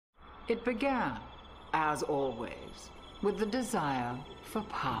It began, as always, with the desire for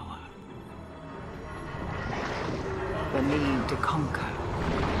power. The need to conquer,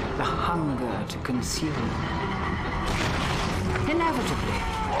 the hunger to consume. Inevitably,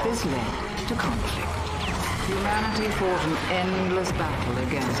 this led to conflict. Humanity fought an endless battle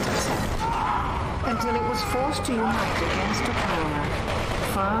against itself, until it was forced to unite against a power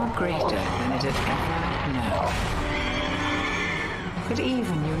far greater than it had ever known. But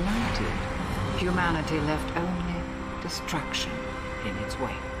even united, humanity left only destruction in its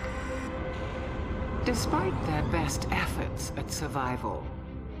wake. Despite their best efforts at survival,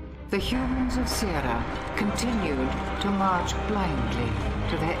 the humans of Sierra continued to march blindly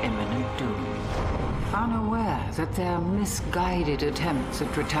to their imminent doom, unaware that their misguided attempts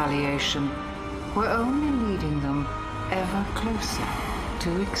at retaliation were only leading them ever closer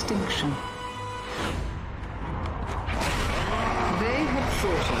to extinction. They had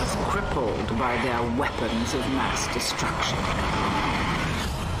thought us crippled by their weapons of mass destruction.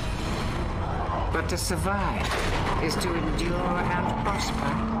 But to survive is to endure and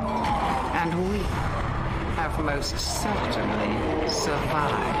prosper, and we have most certainly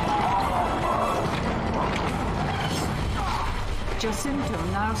survived. Jacinto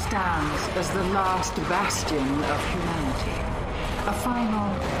now stands as the last bastion of humanity, a final,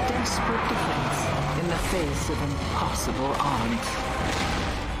 desperate defense in the face of impossible odds.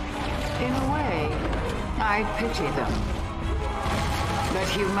 In a way, I pity them. That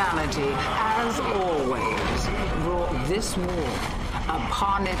humanity, as always, brought this war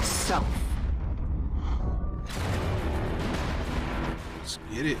upon itself. Let's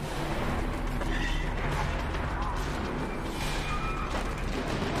get it.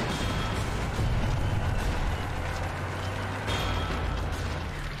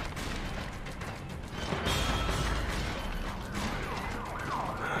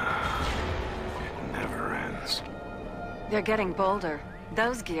 It never ends. They're getting bolder.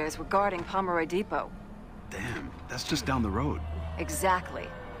 Those gears were guarding Pomeroy Depot. Damn, that's just down the road. Exactly.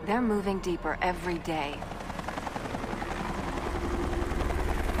 They're moving deeper every day.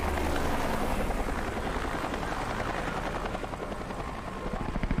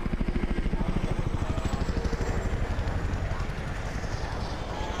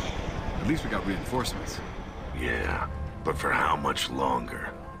 At least we got reinforcements. Yeah, but for how much longer?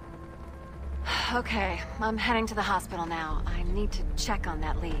 Okay, I'm heading to the hospital now. I need to check on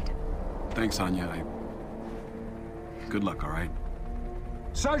that lead. Thanks, Anya. Good luck, all right?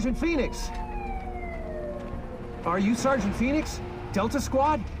 Sergeant Phoenix! Are you Sergeant Phoenix? Delta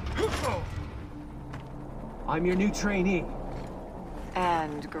Squad? I'm your new trainee.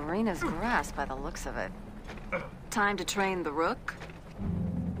 And Garina's grass by the looks of it. Time to train the Rook?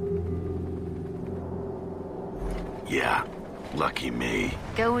 Yeah, lucky me.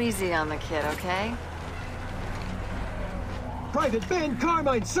 Go easy on the kid, okay? Private Ben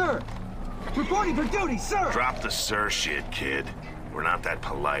Carmine, sir! Reporting for duty, sir! Drop the sir shit, kid. We're not that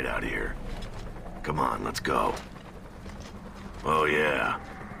polite out here. Come on, let's go. Oh yeah,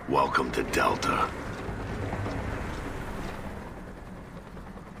 welcome to Delta.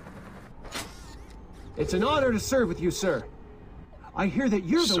 It's an honor to serve with you, sir. I hear that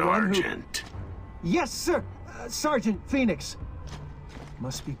you're the one who... Sergeant. Yes, sir! Sergeant Phoenix.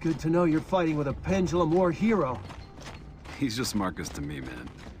 Must be good to know you're fighting with a Pendulum War hero. He's just Marcus to me, man.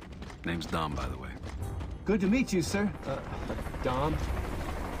 Name's Dom, by the way. Good to meet you, sir. Dom,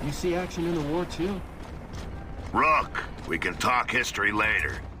 you see action in the war, too? Rook, we can talk history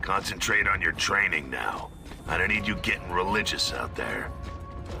later. Concentrate on your training now. I don't need you getting religious out there.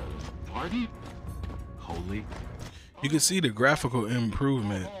 Pardon? Holy. You can see the graphical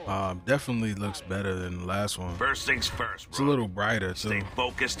improvement. Definitely looks better than the last one. First things first, It's a little brighter, too. Stay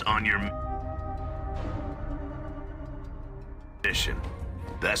focused on your mission.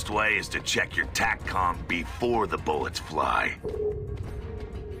 Best way is to check your TACCOM before the bullets fly.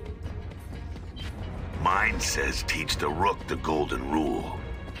 Mine says teach the Rook the golden rule.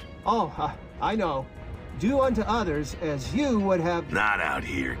 Oh, I know. Do unto others as you would have... Not out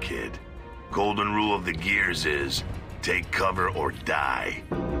here, kid. Golden rule of the gears is take cover or die.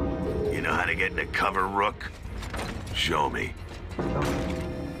 You know how to get into cover, Rook? Show me. Okay.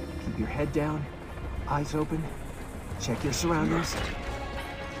 Keep your head down, eyes open, check your surroundings.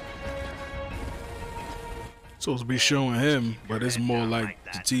 Supposed to be showing him, but it's more like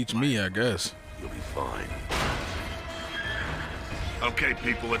to teach me, I guess. You'll be fine. Okay,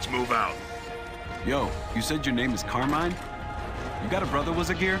 people, let's move out. Yo, you said your name is Carmine? You got a brother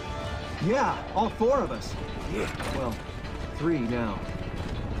was a gear? Yeah, all four of us. Well, three now.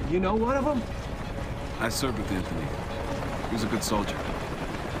 You know one of them? I served with Anthony. He was a good soldier.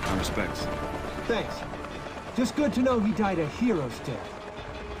 My respects. Thanks. Just good to know he died a hero's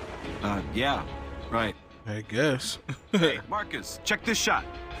death. Yeah, right. I guess. Hey, Marcus, check this shot.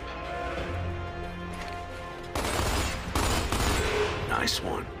 Nice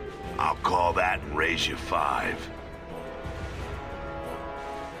one. I'll call that and raise you 5.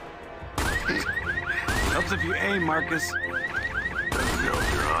 Helps if you aim, Marcus. Doesn't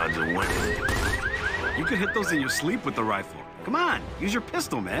help your odds of winning. You could hit those in your sleep with the rifle. Come on, use your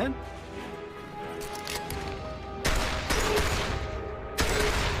pistol, man.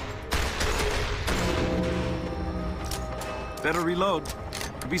 Better reload.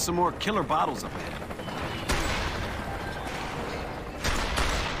 Could be some more killer bottles up ahead.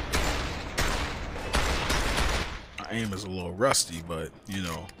 My aim is a little rusty, but you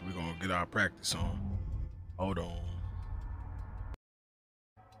know, we're gonna get our practice on. Hold on.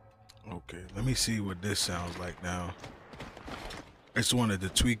 Okay, let me see what this sounds like now. I just wanted to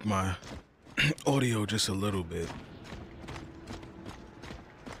tweak my audio just a little bit.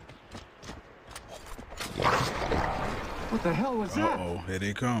 What the hell was that? Uh-oh, here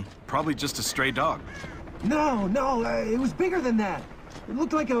they come. Probably just a stray dog. No, it was bigger than that. It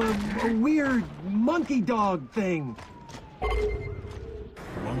looked like a weird monkey dog thing.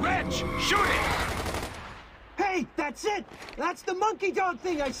 Reg, shoot it! Hey, that's it! That's the monkey dog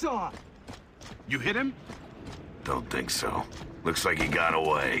thing I saw! You hit him? Don't think so. Looks like he got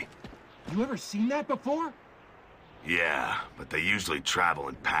away. You ever seen that before? Yeah, but they usually travel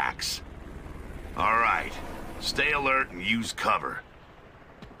in packs. All right, stay alert and use cover.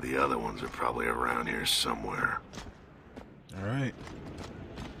 The other ones are probably around here somewhere. All right.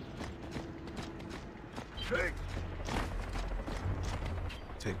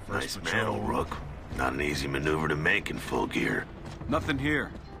 Take first Nice patrol. mantle, Rook. Not an easy maneuver to make in full gear. Nothing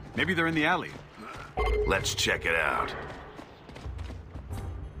here. Maybe they're in the alley. Let's check it out.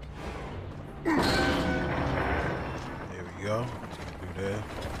 There we go. Do that.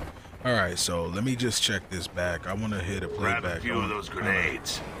 All right, so let me just check this back. I want to hit a Grab playback. a few of those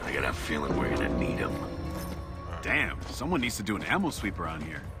grenades. I got a feeling we're gonna need them. Damn, someone needs to do an ammo sweep around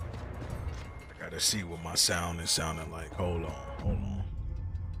here. I gotta see what my sound is sounding like. Hold on, hold on.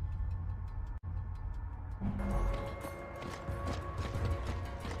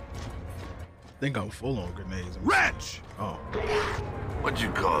 I think I'm full on grenades. Reg! Oh, What'd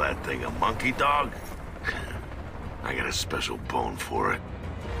you call that thing, a monkey dog? I got a special bone for it.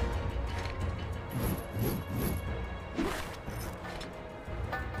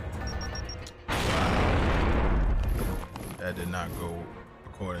 that did not go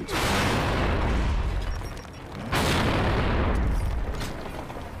according to plan.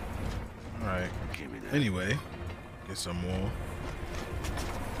 All right. Give me that. Anyway, get some more.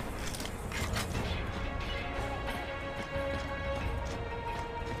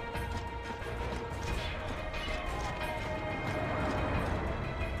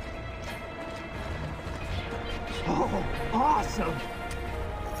 Oh, awesome!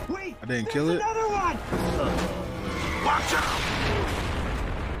 Wait! I didn't there's kill it? Another one! Watch out!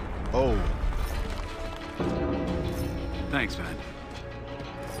 Oh, Thanks, man.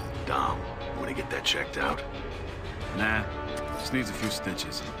 Dom, wanna get that checked out? Nah, just needs a few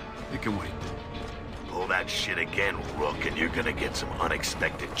stitches. It can wait. Pull that shit again, Rook, and you're gonna get some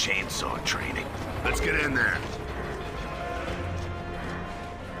unexpected chainsaw training. Let's get in there.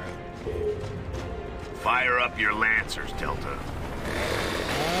 Fire up your lancers, Delta.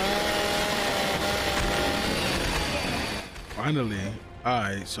 finally. All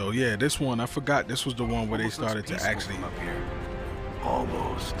right, so yeah, this one, I forgot this was the one where they started to actually, up here.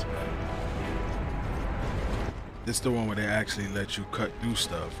 Almost. this is the one where they actually let you cut through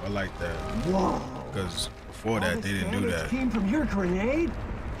stuff. I like that, Whoa! because before All that, this they didn't do damage that. came from your grenade?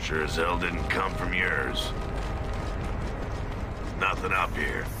 Sure as hell didn't come from yours. Nothing up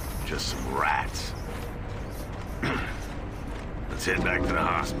here. Just some rats. Let's head back to the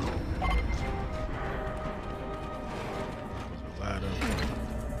hospital. Ladder.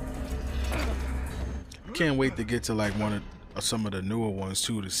 I can't wait to get to like one of some of the newer ones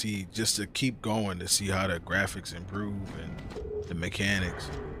too, to see, just to keep going, to see how the graphics improve and the mechanics.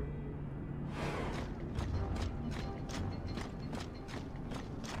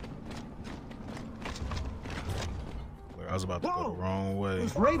 I was about to go the wrong way.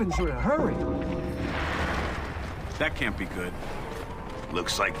 Those ravens are in a hurry. That can't be good.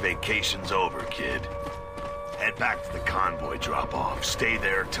 Looks like vacation's over, kid. Head back to the convoy drop-off. Stay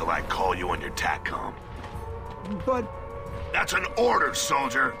there till I call you on your TACCOM. But That's an order,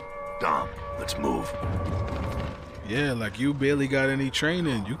 soldier! Dom, let's move. Yeah, like you barely got any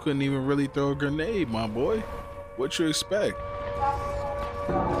training. You couldn't even really throw a grenade, my boy. What you expect?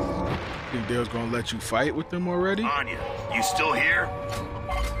 Think they was gonna let you fight with them already? Anya, you still here?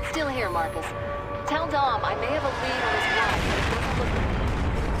 Still here, Marcus. Tell Dom I may have a lead on his wife, but it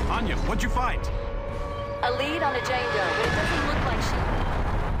doesn't look... Anya, what'd you find? A lead on a Jane Doe, but it doesn't look like she...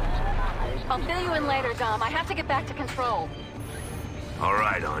 I'll fill you in later, Dom. I have to get back to control. All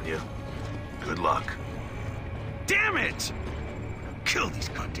right, Anya. Good luck. Damn it! Kill these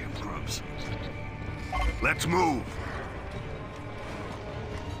goddamn grubs. Let's move.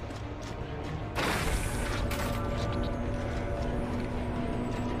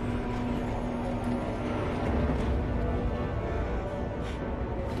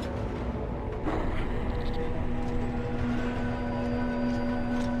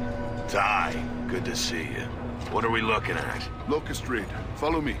 Ty, good to see you. What are we looking at? Locust raid.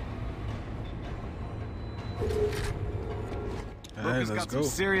 Follow me. Hey, Locust let's got go.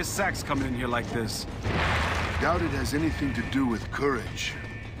 some serious sacks coming in here like this. Doubt it has anything to do with courage.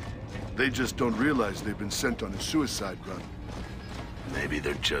 They just don't realize they've been sent on a suicide run. Maybe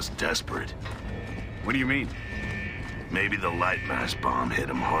they're just desperate. What do you mean? Maybe the light mass bomb hit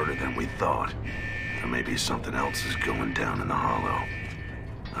them harder than we thought. Or maybe something else is going down in the hollow.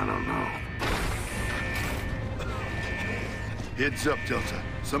 I don't know. Heads up, Delta.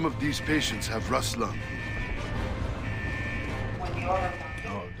 Some of these patients have rust lung.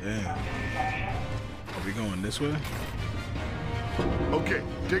 Oh, damn. Are we going this way? Okay,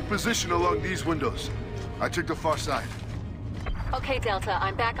 take position along these windows. I took the far side. Okay, Delta,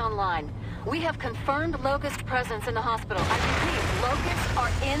 I'm back online. We have confirmed Locust presence in the hospital. I repeat, Locusts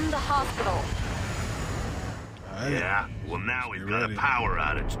are in the hospital. Alright. Yeah? Well, now we've Get got ready. a power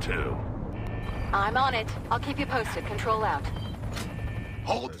outage, too. I'm on it. I'll keep you posted. Control out.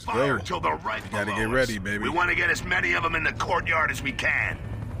 Hold Let's fire go. till they're right Gotta below get us. ready, baby. We want to get as many of them in the courtyard as we can.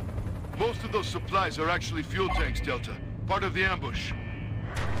 Most of those supplies are actually fuel tanks, Delta. Part of the ambush.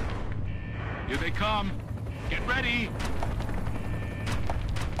 Here they come. Get ready.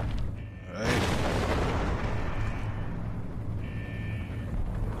 Alright.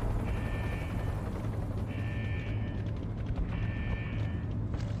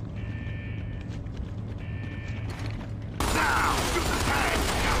 Now, do the thing.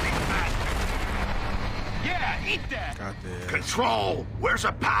 Yeah, eat that. Got this. Control. Where's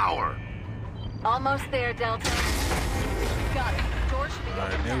the power? Almost there, Delta. Got it. George should be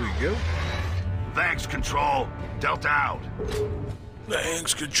Alright, there we go. Thanks, Control. Delta out.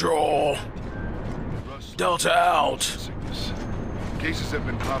 Thanks, Control. Rust Delta out. sickness. Cases have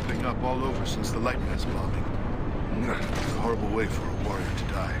been popping up all over since the light mass bombing. It's a horrible way for a warrior to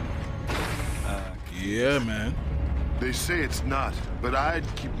die. Yeah, man. They say it's not, but I'd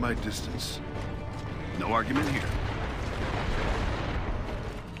keep my distance. No argument here.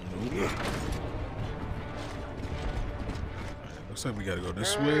 Nope. Looks like we gotta go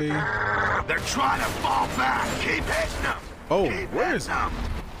this way. They're trying to fall back. Keep hitting them. Oh, Keep where is it? hitting 'em.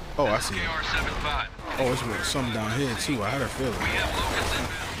 Oh, I see. KR-75. Oh, it's with some down here too. I had a feeling. We have Locust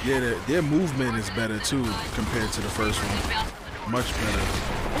inbound. Yeah, their movement is better too compared to the first one. Much better.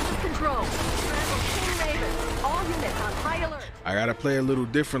 This is Control. King Raven. All units on high alert. I gotta play a little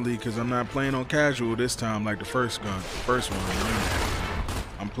differently because I'm not playing on casual this time like the first one. You know?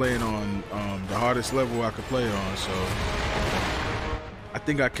 I'm playing on the hardest level I could play on, so I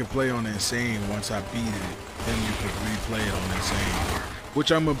think I can play on Insane once I beat it. Then you can replay it on Insane,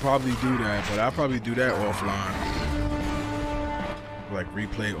 which I'm gonna probably do that, but I'll probably do that offline. Like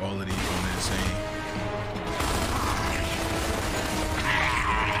replay all of these on Insane.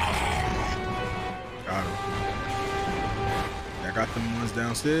 Got him. I got them ones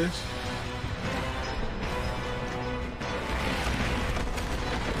downstairs.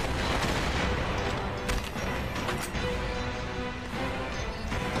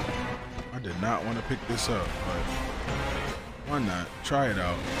 I did not want to pick this up, but why not? Try it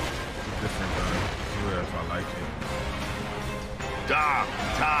out. It's a different gun. See if I like it. Dom,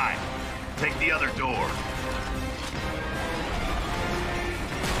 Ty, take the other door.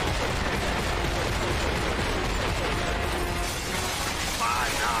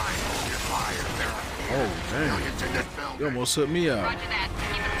 Oh, damn. You almost took me out. Control,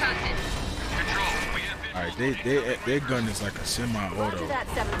 we have Alright, their gun is like a semi-auto. Roger that,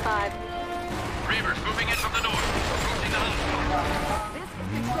 7-5. Reavers moving in from the north. Approaching the hospital. This is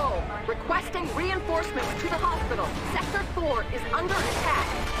Control. Requesting reinforcements to the hospital. Sector 4 is under attack.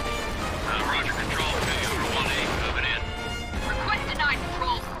 Roger, Control. Over 1A, moving in. Request denied,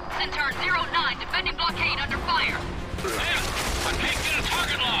 Control. Centaur 09, defending blockade under fire. Man, I can't get a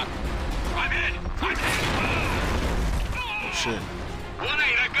target lock. I'm in. I'm in. Oh, shit. 1A,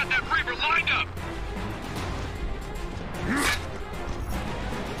 I've got that Reaver lined up.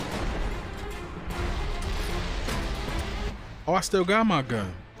 Oh, I still got my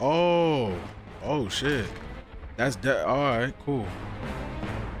gun. Oh. Oh, shit. That's that. All right, cool.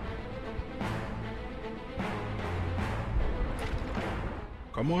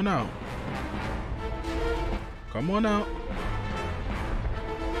 Come on out. Come on out.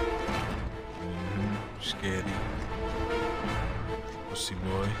 Scaredy. Pussy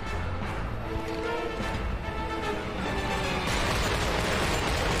boy.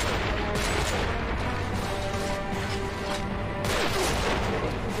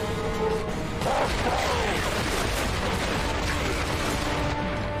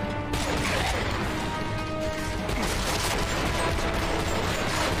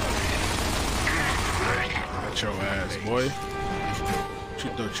 Got your ass, boy. What you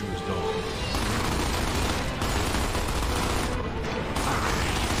thought you was doing?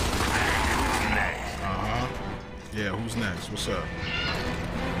 Yeah, who's next? What's up?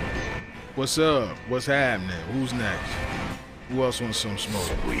 What's up? What's happening? Who's next? Who else wants some smoke?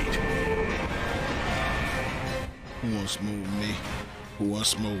 Sweet. Who wants smoke with me? Who wants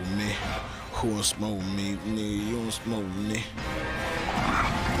smoke with me? Who wants smoke with me? Nigga, you want smoke with me?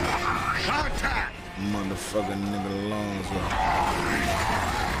 Contact! Motherfucking nigga Alonzo.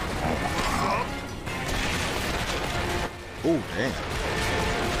 Oh, damn.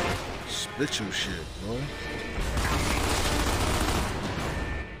 Split your shit, boy.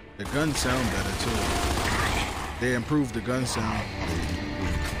 The guns sound better too. They improved the gun sound.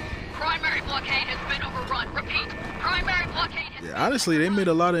 Primary blockade has been overrun. Repeat. Primary blockade has Yeah, honestly, they made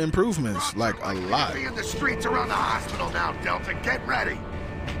a lot of improvements. Like a lot. Be in the streets around the hospital now, Delta. Get ready.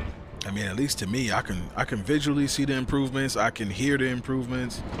 I mean, at least to me, I can visually see the improvements. I can hear the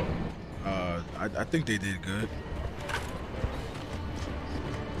improvements. I think they did good.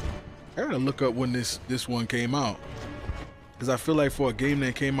 I gotta look up when this one came out, because I feel like for a game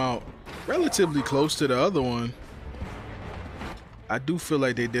that came out relatively close to the other one, I do feel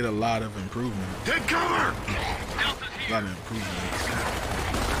like they did a lot of improvement. Take cover! A lot of improvements.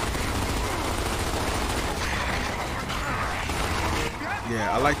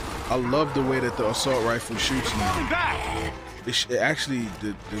 Yeah, I love the way that the assault rifle shoots now. It actually,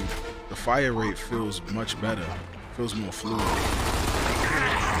 the fire rate feels much better. Feels more fluid.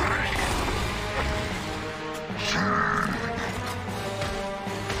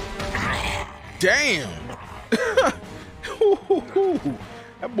 Damn!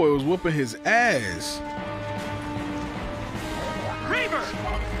 That boy was whooping his ass. Reaver!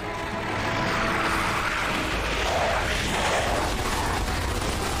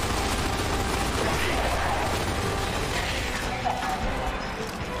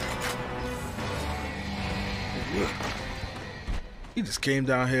 He just came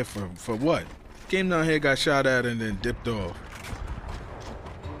down here for what? Came down here, got shot at, and then dipped off.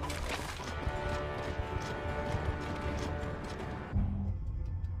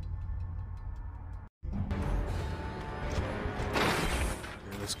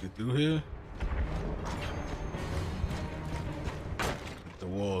 Okay, let's get through here. Hit the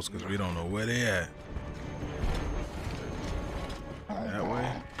walls, because we don't know where they at. That way.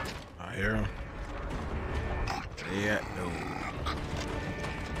 I hear them. They at no.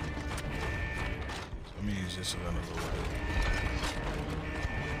 Let me use this gun a little bit.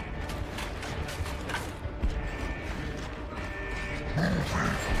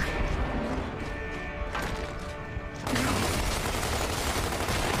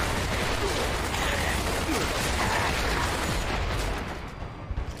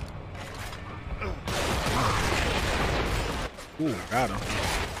 Ooh, got him.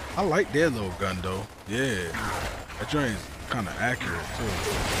 I like their little gun though. Yeah, that joint is kind of accurate too.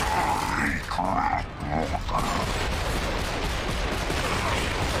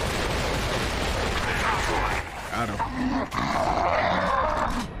 Got him.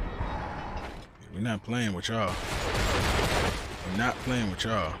 We're not playing with y'all. We're not playing with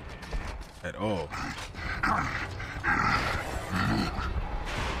y'all at all.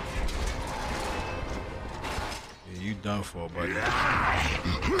 Yeah, you done for, buddy. That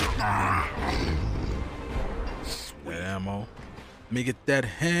ammo. Let me get that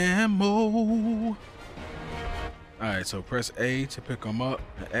ammo. Alright, so press A to pick them up.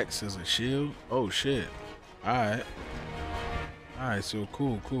 The X is a shield. Oh shit. Alright. Alright, so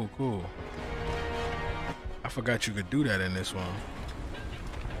cool. I forgot you could do that in this one.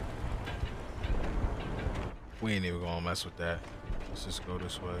 We ain't even gonna mess with that. Let's just go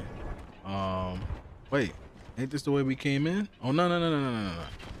this way. Wait. Ain't this the way we came in? Oh, no.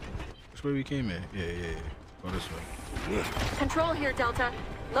 Which way we came in? Yeah. Go this way. Control here, Delta.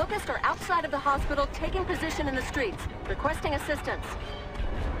 Locusts are outside of the hospital, taking position in the streets, requesting assistance.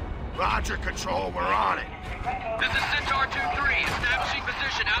 Roger, Control, we're on it. This is Centaur 2-3, establishing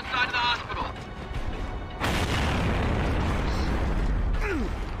position outside of the hospital.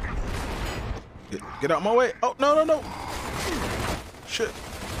 Get out my way. Oh, no. Shit.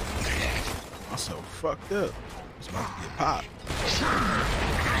 I'm so fucked up. It's about to get popped.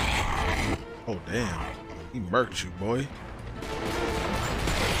 Oh, damn. He murked you, boy.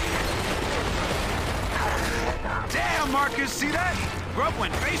 Damn, Marcus, see that? Grub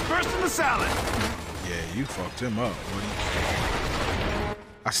went face first in the salad. Yeah, you fucked him up, buddy.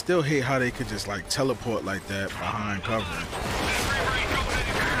 I still hate how they could just like teleport like that behind cover.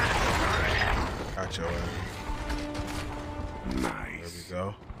 Got your ass. Nice. There we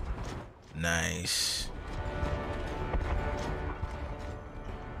go. Nice.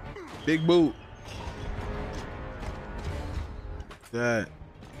 Big boot. That.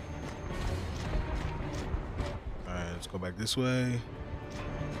 Alright, let's go back this way.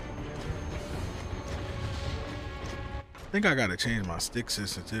 I think I gotta change my stick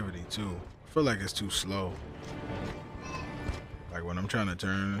sensitivity too. I feel like it's too slow. Like when I'm trying to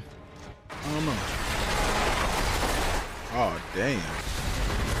turn. I don't know. Oh, damn.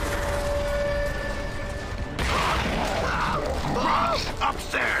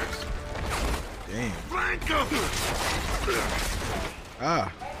 Upstairs! Damn. Blanco!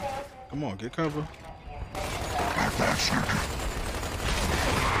 Ah. Come on, get cover.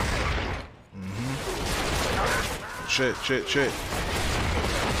 Shit.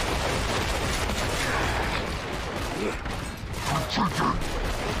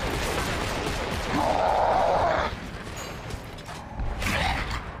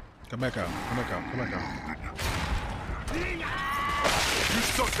 Come back out. You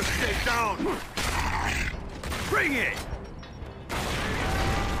suckers stay down! Bring it!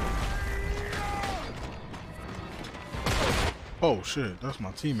 Oh shit, that's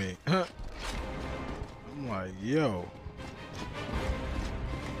my teammate. I'm like, yo.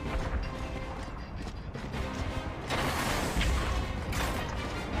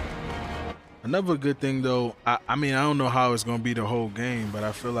 Another good thing though, I mean, I don't know how it's gonna be the whole game, but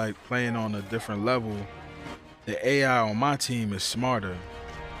I feel like playing on a different level, the AI on my team is smarter.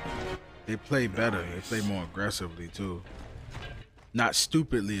 They play better. They play more aggressively too. Not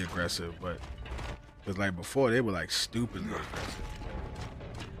stupidly aggressive, but because like before they were like stupidly aggressive.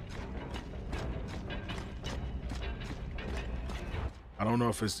 I don't know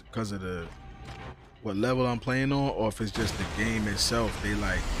if it's because of the what level I'm playing on, or if it's just the game itself. They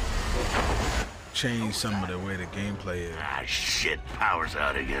like change some of the way the gameplay is. Ah, shit, power's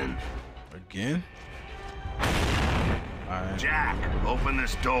out again. Again? Alright. Jack, open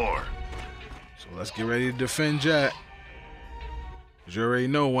this door. So let's get ready to defend Jack. Cause you already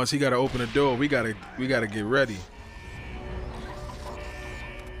know once he gotta open the door, we gotta get ready.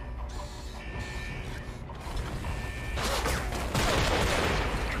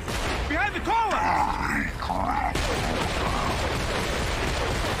 Behind the column!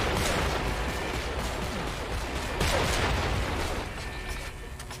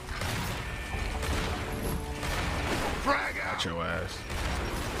 Got your ass.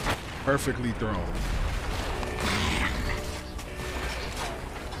 Perfectly thrown.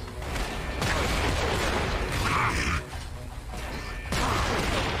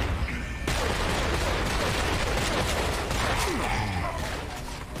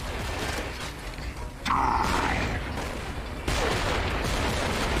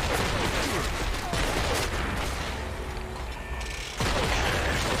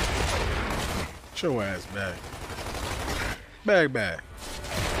 Get your ass back. Bag.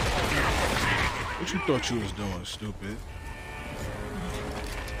 What you thought you was doing, stupid?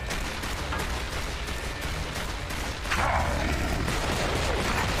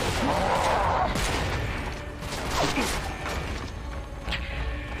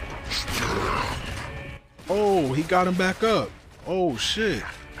 Oh, he got him back up. Oh shit.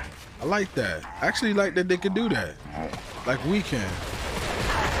 I like that. I actually like that they could do that. Like we can.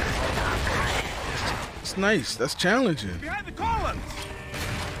 It's nice. That's challenging. Behind the columns!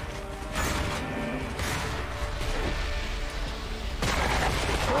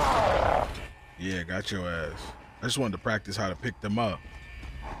 Yeah, got your ass. I just wanted to practice how to pick them up.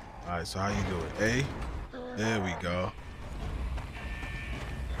 All right, so how you do it? A? There we go.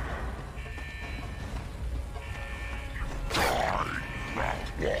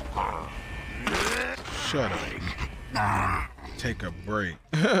 Shut up. Take a break.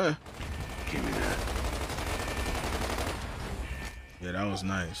 Give me that. Yeah, that was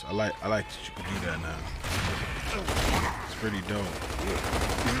nice. I like that you could do that now. It's pretty dope.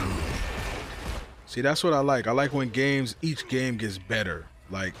 See, that's what I like. I like when each game gets better.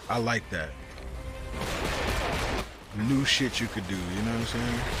 Like, I like that. new shit you could do, you know what I'm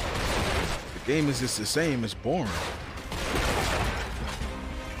saying? The game is just the same, it's boring.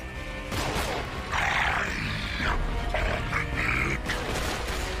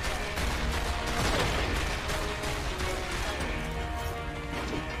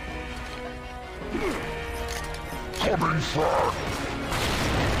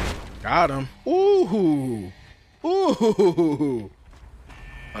 Got him. Ooh. Ooh.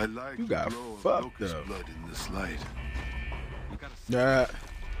 I like You the got glow of fucked locust up. blood in this light. Yeah,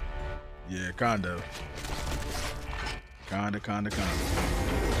 kind of. Kinda.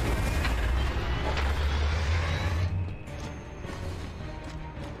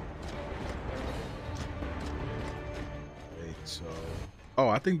 Wait, so... Oh,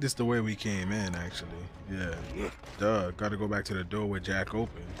 I think this is the way we came in, actually. Yeah. Duh, gotta go back to the door with Jack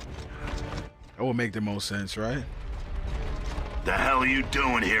open. That would make the most sense, right? The hell are you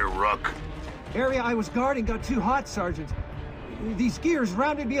doing here, Rook? Area I was guarding got too hot, Sergeant. These gears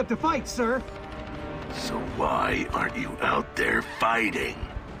rounded me up to fight, sir. So why aren't you out there fighting?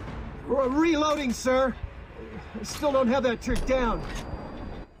 Reloading, sir. Still don't have that trick down.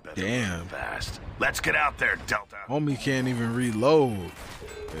 Damn. Fast. Let's get out there, Delta. Homie can't even reload.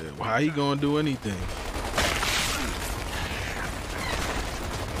 How he gonna do anything?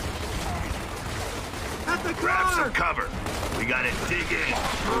 At the Grab some guard! cover. We gotta dig in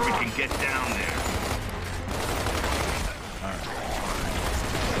before we can get down there.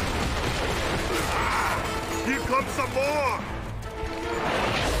 Here comes some more!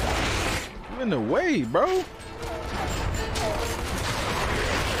 You in the way, bro.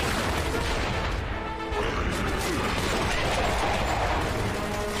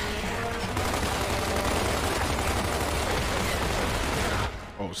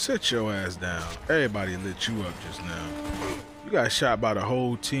 Oh, sit your ass down. Everybody lit you up just now. You got shot by the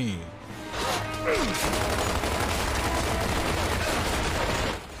whole team.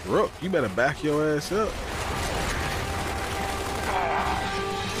 Rook, you better back your ass up.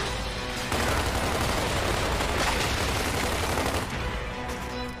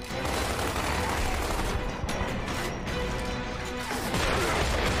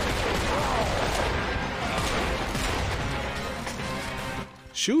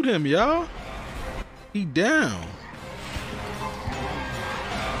 Shoot him, y'all. He down.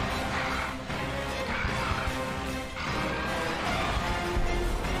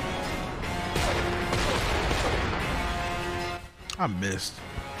 I missed.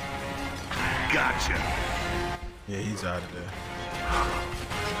 Gotcha. Yeah, he's out of there.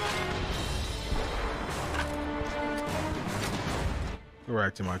 Go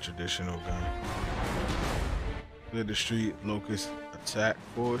back to my traditional gun. Clear the street, Locust attack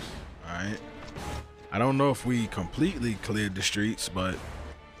force. Alright. I don't know if we completely cleared the streets, but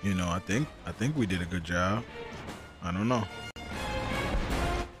you know, I think we did a good job. I don't know.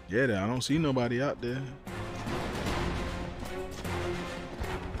 Yeah, I don't see nobody out there.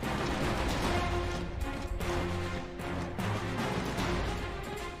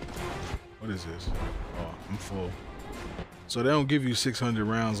 What is this? Oh, I'm full. So they don't give you 600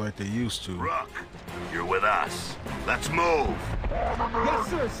 rounds like they used to. Rook, you're with us. Let's move. Yes,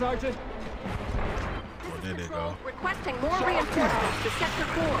 sir, Sergeant. Oh, there they go. Requesting more reinforcements to Sector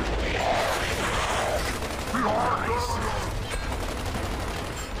 4.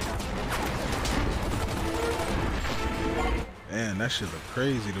 Man, that shit look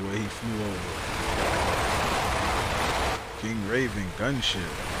crazy the way he flew over. King Raven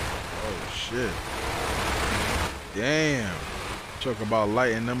gunship. Oh shit. Damn. Talk about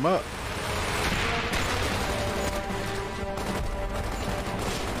lighting them up.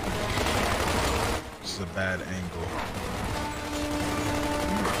 This is a bad angle.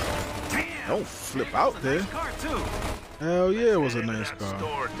 Don't flip out there. Hell yeah, it was a nice car.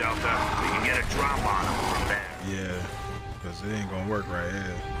 Store, Delta. We can get a drop on them from there. Yeah, because it ain't gonna work right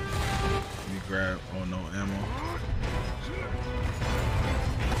here. Let me grab, oh no, ammo.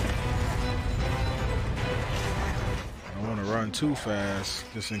 I don't want to run too fast,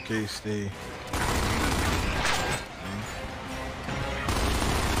 just in case they...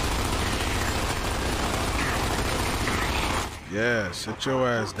 Yeah, sit your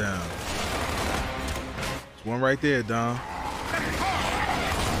ass down. There's one right there, Dom.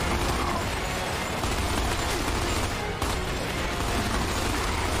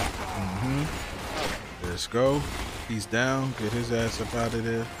 Let's go. He's down. Get his ass up out of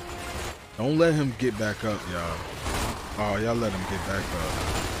there. Don't let him get back up, y'all. Oh, y'all let him get back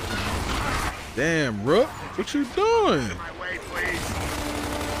up. Damn, Rook. What you doing? My way, please.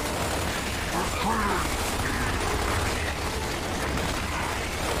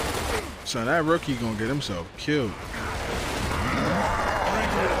 Son, that rookie gonna get himself killed.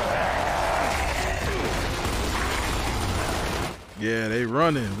 Yeah, they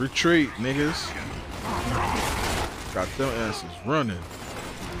running. Retreat, niggas. Got them asses running.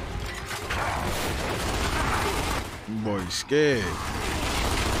 Boy, scared.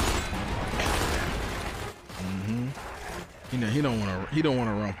 He don't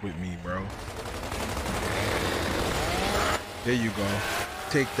wanna rump with me, bro. There you go.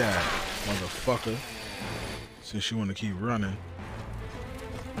 Take that, motherfucker. Since you wanna keep running.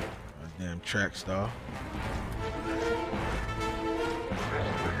 Damn track star.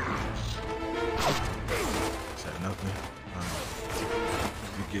 Is that nothing?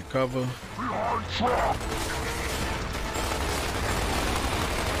 You get cover.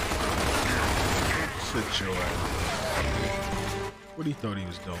 Sit your ass. What he thought he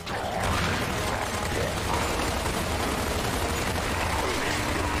was doing?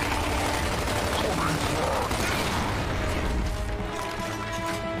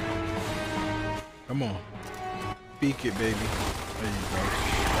 Come on. Beak it, baby. There you go.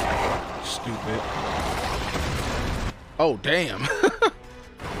 Stupid. Oh, damn.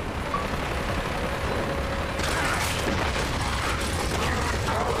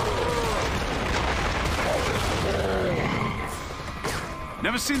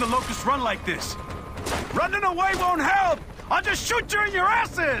 Never seen the Locust run like this. Running away won't help. I'll just shoot you in your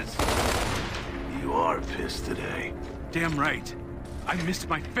asses. You are pissed today. Damn right. I missed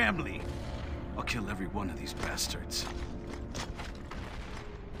my family. I'll kill every one of these bastards.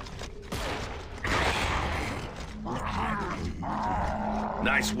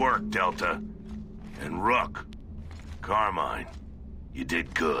 Nice work, Delta. And Rook, Carmine, you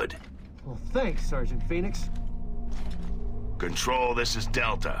did good. Well, thanks, Sergeant Phoenix. Control, this is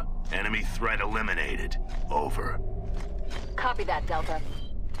Delta. Enemy threat eliminated. Over. Copy that, Delta.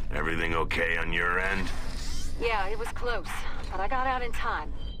 Everything okay on your end? Yeah, it was close, but I got out in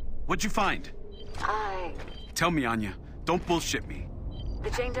time. What'd you find? Tell me, Anya. Don't bullshit me. The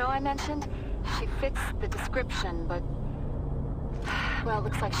Jane Doe I mentioned, she fits the description, but... well,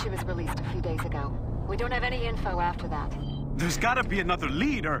 looks like she was released a few days ago. We don't have any info after that. There's gotta be another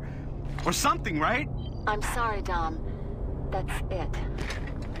lead or something, right? I'm sorry, Dom. That's it.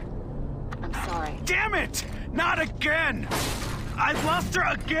 I'm sorry. Damn it! Not again! I've lost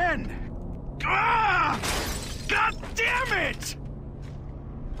her again! Ah! God damn it!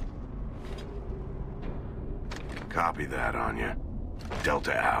 Copy that, Anya.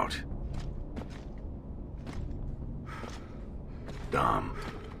 Delta out. Dom,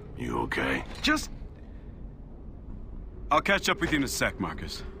 you okay? I'll catch up with you in a sec,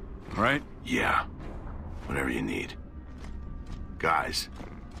 Marcus. All right? Yeah. Whatever you need. Guys,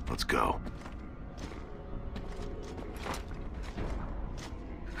 let's go.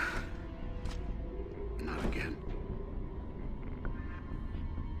 Not again.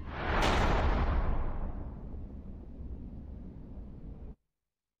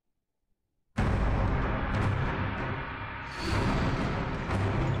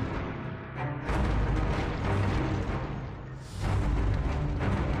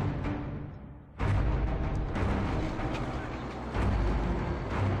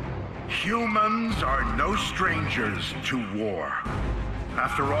 Humans are no strangers to war.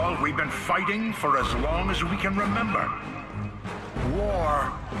 After all, we've been fighting for as long as we can remember.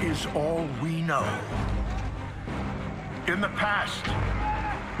 War is all we know. In the past,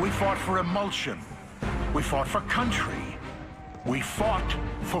 we fought for emulsion. We fought for country. We fought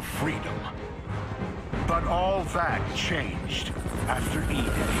for freedom. But all that changed after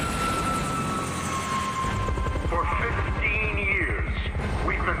E-Day. For 15 years,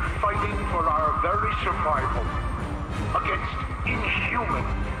 we've been fighting for our very survival against inhuman,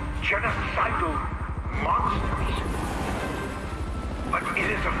 genocidal monsters. But it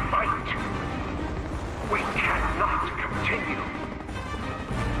is a fight we cannot continue.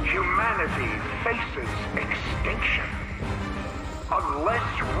 Humanity faces extinction unless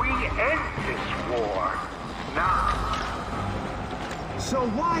we end this war now. So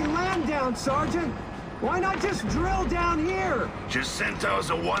why land down, Sergeant? Why not just drill down here? Jacinto's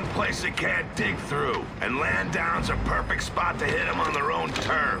the one place it can't dig through, and land down's a perfect spot to hit them on their own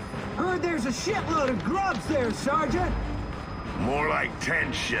turf. Heard there's a shitload of grubs there, Sergeant. More like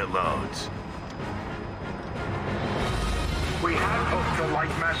 10 shitloads. We had hoped the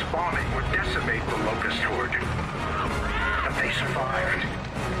light mass bombing would decimate the Locust Horde. But they survived,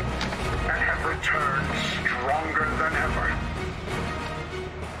 and have returned stronger than ever.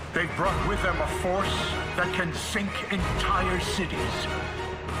 They brought with them a force that can sink entire cities.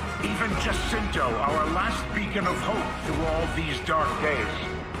 Even Jacinto, our last beacon of hope through all these dark days,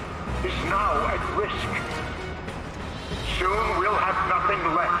 is now at risk. Soon we'll have nothing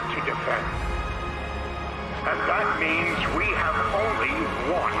left to defend. And that means we have only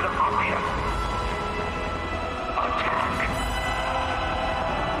one option. Attack.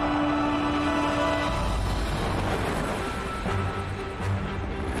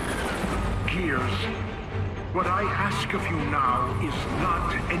 Gears, what I ask of you now is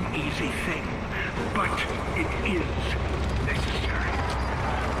not an easy thing, but it is necessary.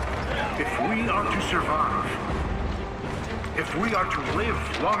 If we are to survive, if we are to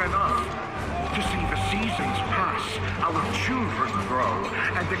live long enough to see the seasons pass, our children grow,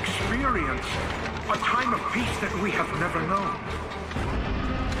 and experience a time of peace that we have never known,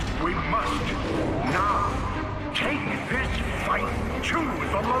 we must now take this fight to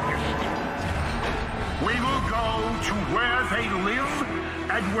the Locust. We will go to where they live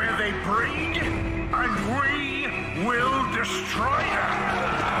and where they breed, and we will destroy them.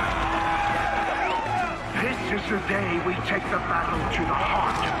 This is the day we take the battle to the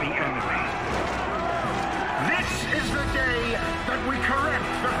heart of the enemy. This is the day that we correct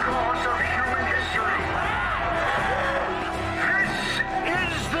the course of human history. This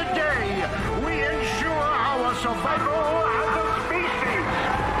is the day we ensure our survival as a species.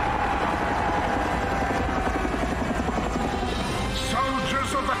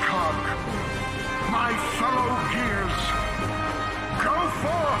 Soldiers of the Cog, my fellow Gears, go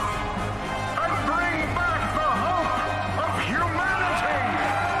forth and bring back the hope of humanity!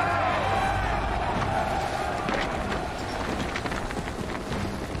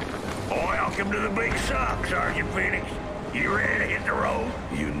 Welcome to the big sock, Sergeant Phoenix. You ready to hit the road?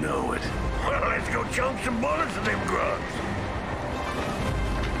 You know it. Well, let's go chunk some bullets at them grubs.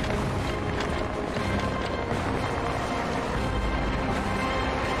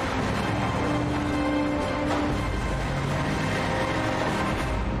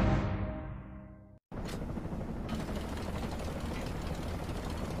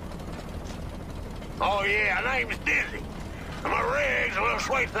 Oh, yeah, name's Dizzy. My rig's a little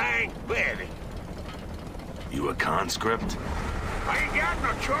sweet thing, Betty. You a conscript? I ain't got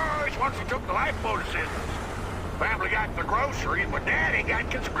no choice once they took the lifeboat assistance. Family got the groceries, but Daddy got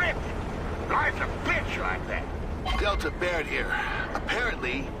conscripted. Life's a bitch like that. Delta Baird here.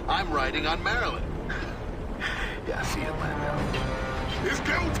 Apparently, I'm riding on Maryland. Yeah, see you, Lando. It's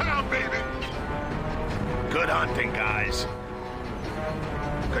go time, baby! Good hunting, guys.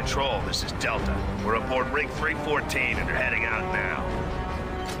 Control, this is Delta. We're aboard Rig 314 and are heading out now.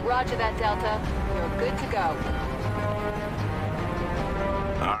 Roger that, Delta. You're good to go.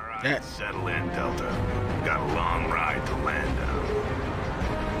 All right, settle in, Delta. Got a long ride to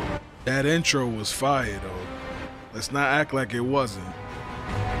Lando. That intro was fire, though. Let's not act like it wasn't.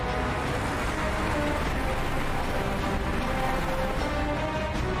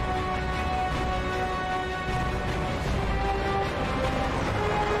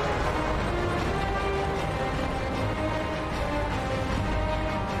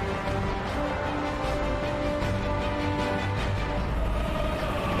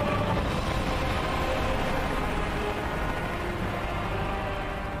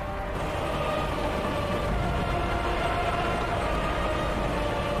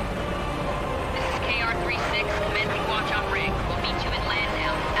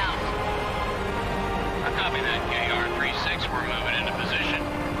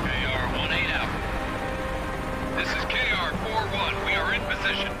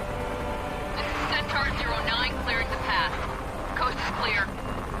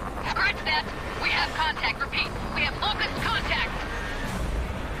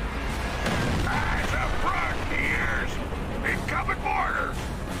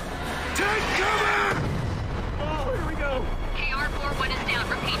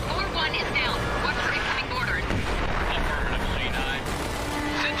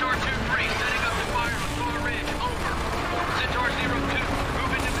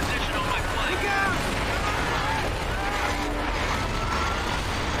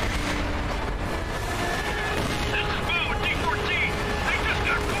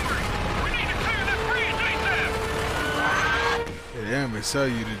 Tell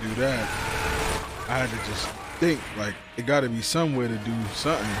you to do that. I had to just think, like, it gotta be somewhere to do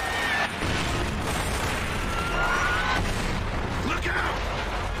something. Look out!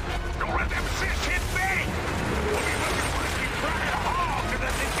 Don't let them assist hit me! We'll be looking for us to try to haul to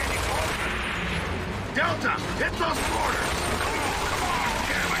the thing getting closer. Delta, hit those borders! Come on,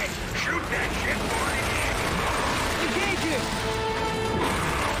 get away! Shoot that shit, boy! Engage it!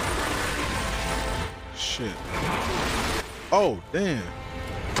 Shit. Oh, damn.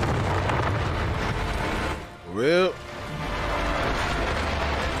 Well.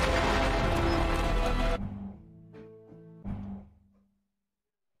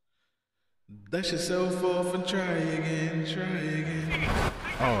 Dust yourself off and try again, try again.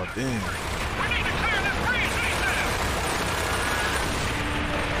 Oh, damn. We need to clear this breeze ASAP!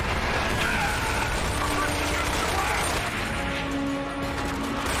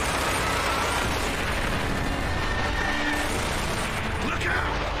 Look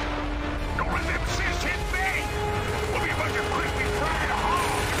out! Don't let them cysts hit me! We'll be a bunch of crispy fried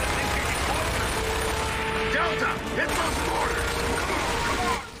hogs if the thing gets closer. Delta, hit those mortars! Come on, come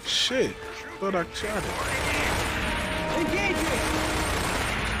on! Shit. Thought I shot it. Engaging!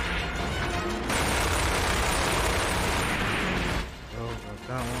 Oh, got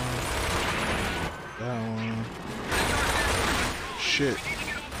that one. That one. Shit.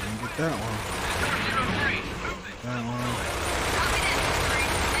 Didn't get that one. That one.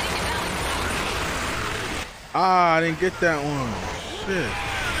 Ah, I didn't get that one. Shit.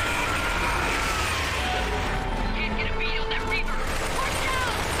 Can't get a beat on that Reaper. Watch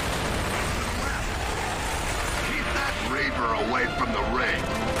out! Keep that Reaper away from the ring.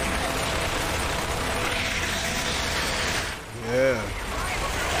 Yeah.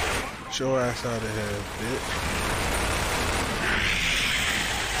 Get your ass out of here, bitch.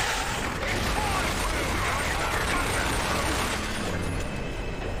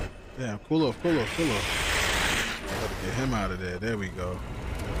 Damn, cool off, cool off, cool off. Gotta get him out of there. There we go.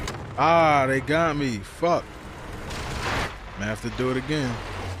 Ah, they got me. Fuck. I'm gonna have to do it again.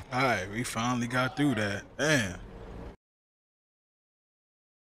 Alright, we finally got through that. Damn.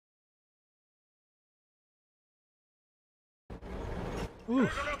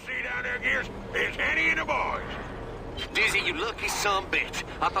 Oof. See down there, Gears? It's Henny and the boys. Dizzy, you lucky sumbitch.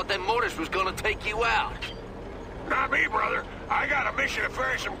 I thought that mortars was gonna take you out. Not me, brother. I got a mission to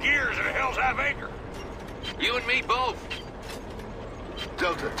ferry some gears in a Hell's Half Acre. You and me both.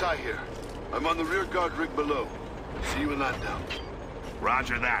 Delta, Ty here. I'm on the rear guard rig below. See you in that down.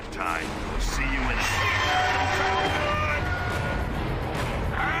 Roger that, Ty. See you in...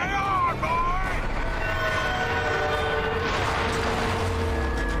 Hang on, boy!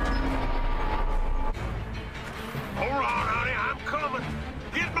 Hold on, honey. I'm coming.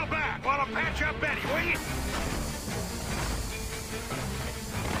 Get my back while I patch up Betty, will you?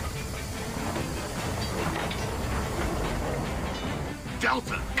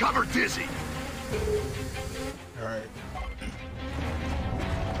 Delta, cover Dizzy. All right.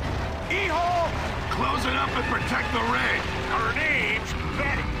 E-hole! Close it up and protect the ring. Her name's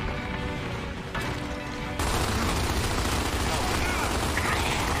Betty.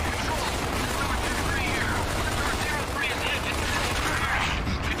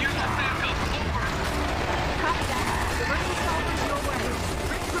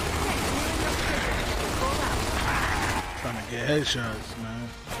 Trying to get headshots, man.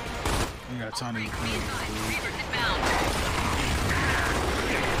 You got time to eat food.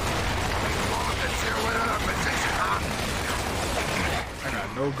 I got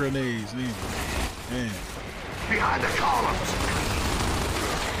no grenades neither. Man. Behind the columns.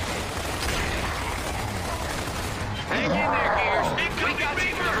 Hang in there, Gears. We got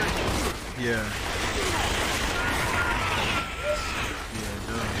you covered. Yeah. Yeah, it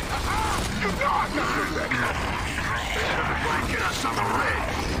does. You got Rebecca. Everybody get us on the ring.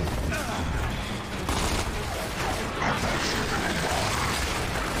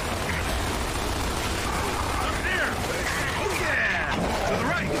 Up there. Oh yeah. To the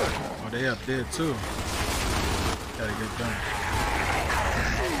right. Oh, they up there too. Gotta get done.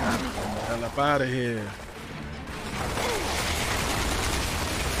 Hell up out of here.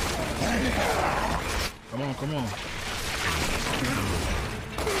 Come on, come on.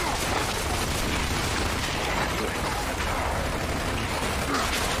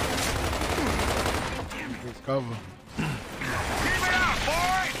 Let's cover. Keep it up,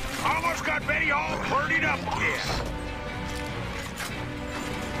 boy. Almost got Betty all birdied up again.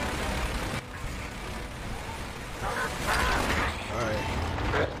 Alright.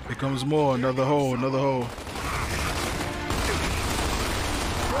 Here comes more. Another hole, another hole.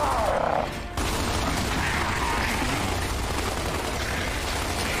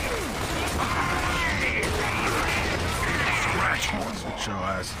 Get your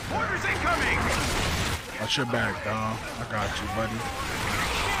ass. Orders incoming. Watch your back, dog. I got you, buddy.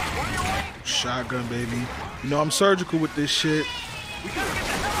 Shotgun, baby. You know I'm surgical with this shit. We gotta get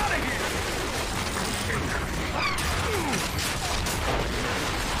the hell out of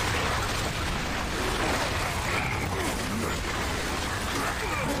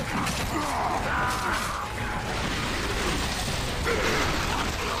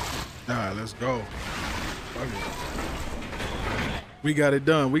here. Alright, let's go. Fuck it. We got it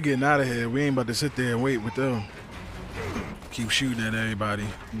done. We getting out of here. We ain't about to sit there and wait with them. Keep shooting at everybody.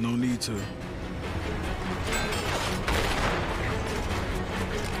 No need to.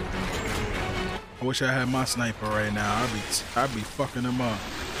 I wish I had my sniper right now. I'd be fucking them up.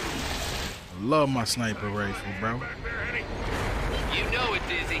 I love my sniper rifle, bro. You know it,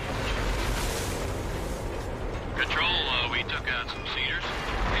 Dizzy. Control, we took out some cedars.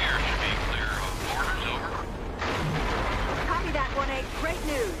 The air should be clear. Orders, over. Copy that, 1-8. Great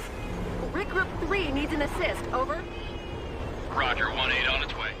news. Rick Group 3 needs an assist. Over. Roger, 1-8 on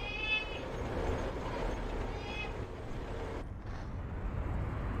its way.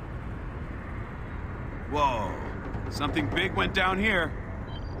 Whoa. Something big went down here.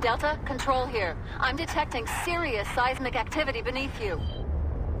 Delta, Control here. I'm detecting serious seismic activity beneath you.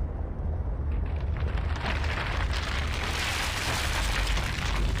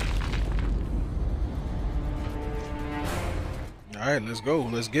 All right, let's go.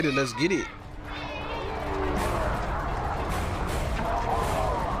 Let's get it. Let's get it.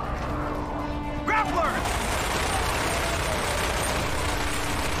 Grappler!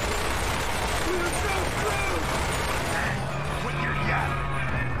 With your yacht.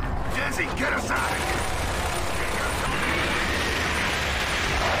 Dizzy, get us out of here.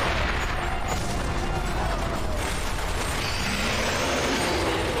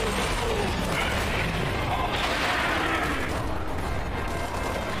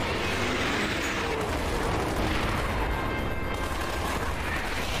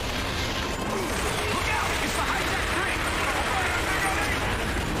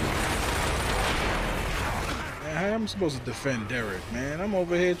 I'm supposed to defend Derek, man. I'm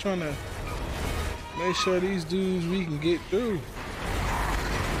over here trying to make sure these dudes we can get through.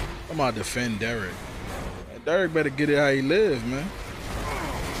 I'm gonna defend Derek. Derek better get it how he live, man.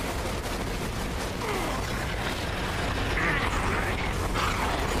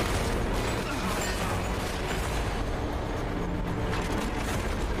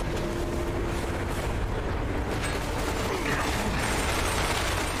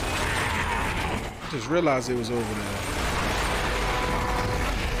 Just realized it was over there.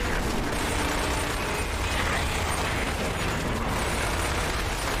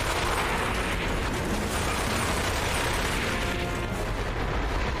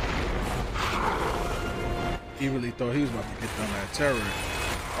 He really thought he was about to get down that terror.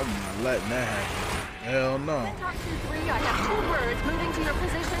 I'm not letting that happen. Hell no. Centaur 2-3, I have 2 birds moving to your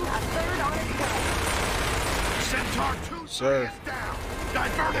position, a third on its way. Centaur 2 Sir. is down.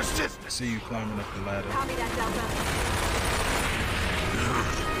 Divert assistance. I see you climbing up the ladder. Copy that, Delta.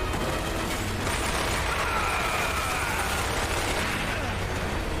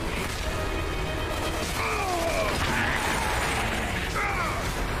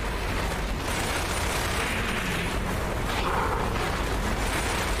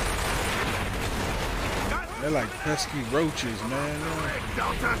 They're like pesky roaches, man.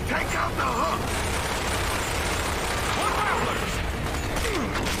 Delta, take out the hook. What rattlers?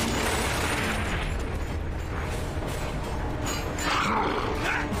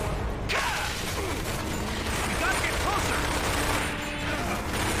 We gotta get closer.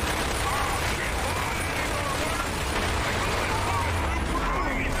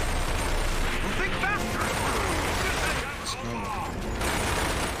 Think faster. Let's go.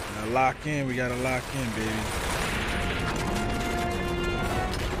 Gotta lock in. We gotta lock in, baby.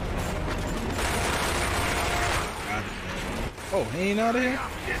 Oh, he ain't out of here?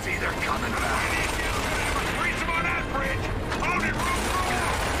 It's either coming back. Freeze him on that bridge. Hold it, room.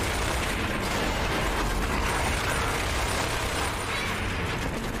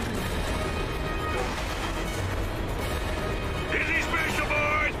 Dizzy Special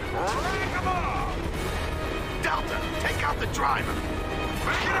Boys, rank 'em off. Delta, take out the driver.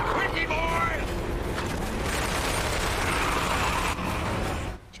 Make it a quickie, boys.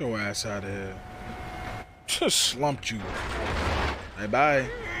 Get your ass out of here. Just slumped you. Bye-bye.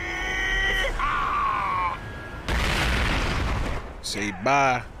 Say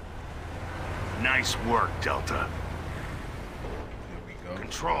bye. Nice work, Delta. There we go.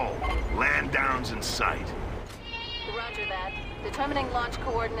 Control, land downs in sight. Roger that. Determining launch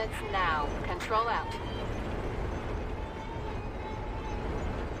coordinates now. Control out.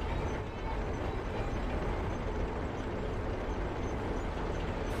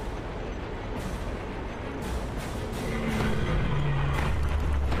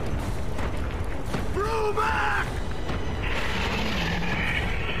 Back!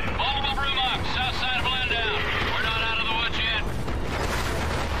 Multiple room up, south side of Landau. We're not out of the woods yet.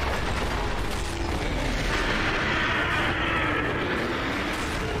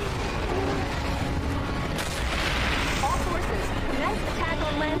 All forces, commence attack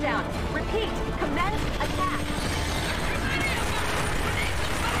on Landau. Repeat, commence attack.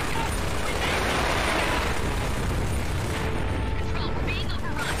 Control, being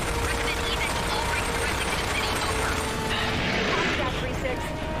overrun. Recommend evac over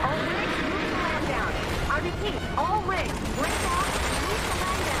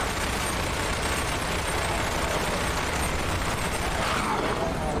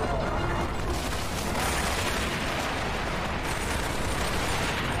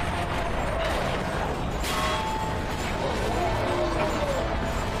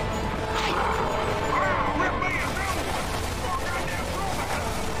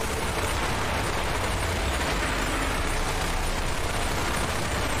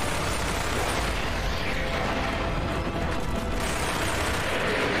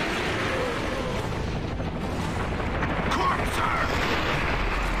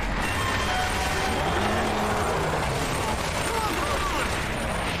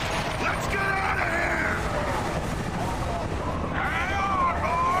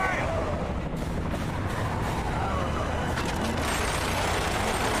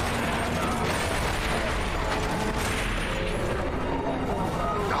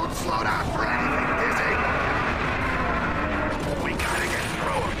slow down for anything, Dizzy. We gotta get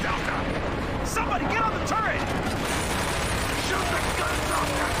through him, Delta. Somebody get on the turret! Shoot the guns off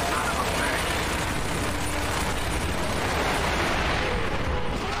that son of a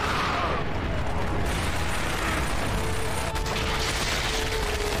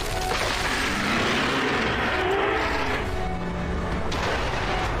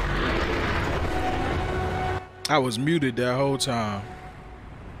bitch! I was muted that whole time.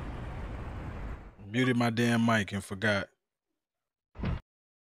 Muted my damn mic and forgot.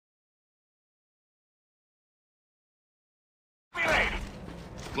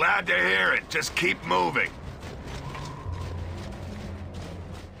 Glad to hear it. Just keep moving.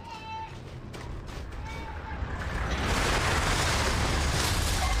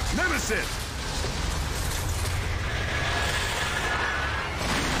 Nemesis!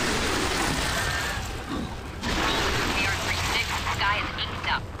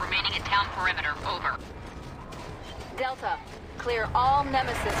 Remaining at town perimeter. Over. Delta, clear all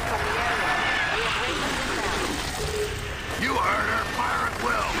Nemesis from the area. We have Ravens inbound. You heard her. Fire at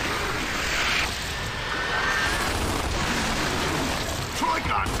will.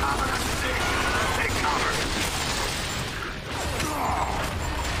 Troika on top of that stick. Take cover.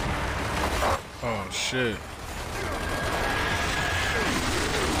 Oh, shit.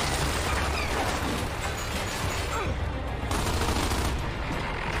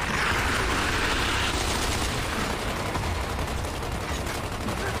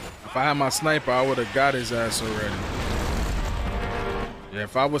 If I had my sniper, I would have got his ass already. Yeah,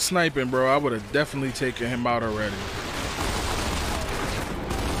 if I was sniping, bro, I would have definitely taken him out already.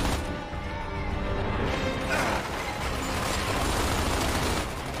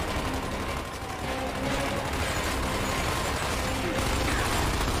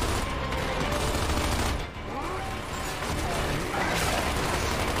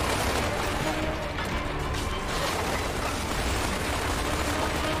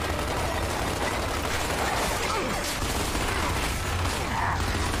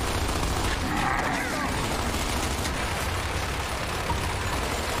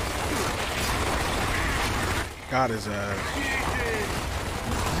 Got his ass.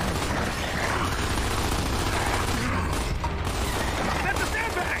 That's a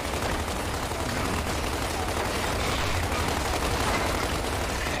sandbag!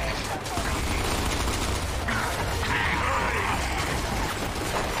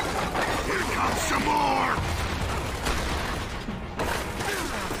 Here comes some more!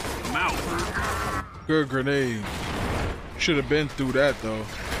 Mouth. Good grenade. Should have been through that though.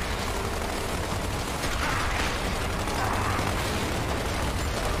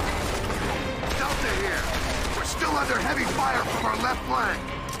 Under heavy fire from our left flank.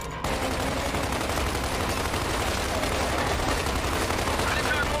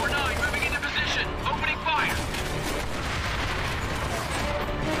 Predator 4-9 moving into position. Opening fire.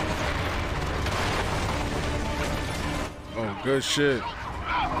 Oh, good shit.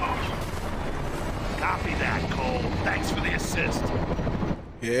 Copy that, Cole. Thanks for the assist.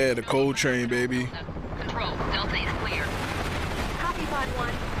 Yeah, the cold train, baby. Control. Delta is clear. Copy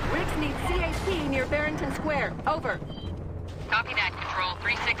 5-1. Riggs needs CHP near Barrington Square. Over. Copy that, Control.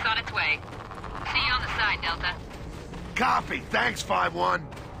 3-6 on its way. See you on the side, Delta. Copy. Thanks, 5-1.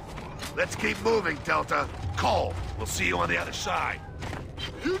 Let's keep moving, Delta. Cole, we'll see you on the other side.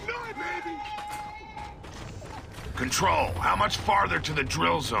 You know it, baby! Control, how much farther to the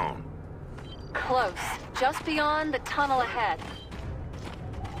drill zone? Close. Just beyond the tunnel ahead.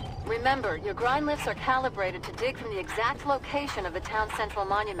 Remember, your grind lifts are calibrated to dig from the exact location of the town's central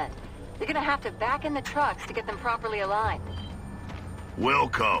monument. You're gonna have to back in the trucks to get them properly aligned.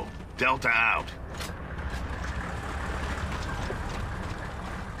 Wilco, Delta out.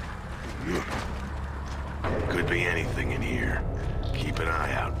 Could be anything in here. Keep an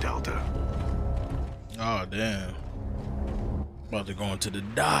eye out, Delta. Oh, damn. About to go into the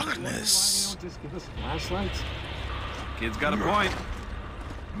darkness. Just give us flashlights. Kid's got a point.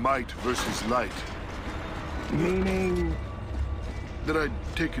 Might versus light. Meaning... That I'd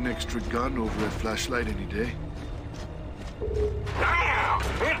take an extra gun over a flashlight any day. Damn!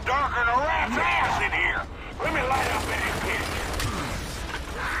 It's darker than a rat's ass in here! Let me light up in here.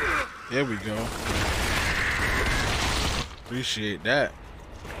 There we go. Appreciate that.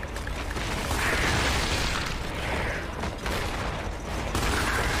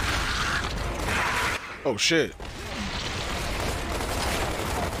 Oh shit.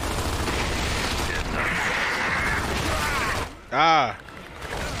 Ah.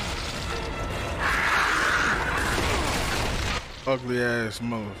 Ugly ass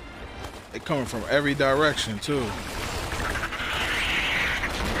move. They coming from every direction too.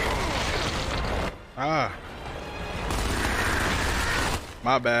 Ah.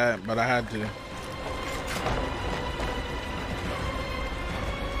 My bad, but I had to.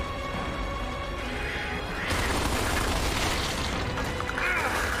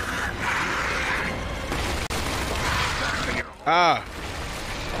 Ah.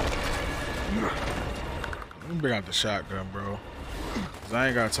 Let me bring out the shotgun, bro. 'Cause I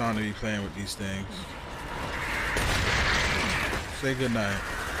ain't got time to be playing with these things. Say goodnight.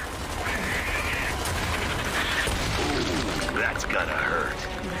 That's gonna hurt.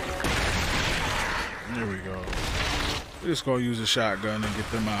 There we go. We're just gonna use a shotgun and get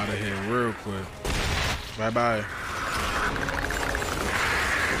them out of here real quick. Bye-bye.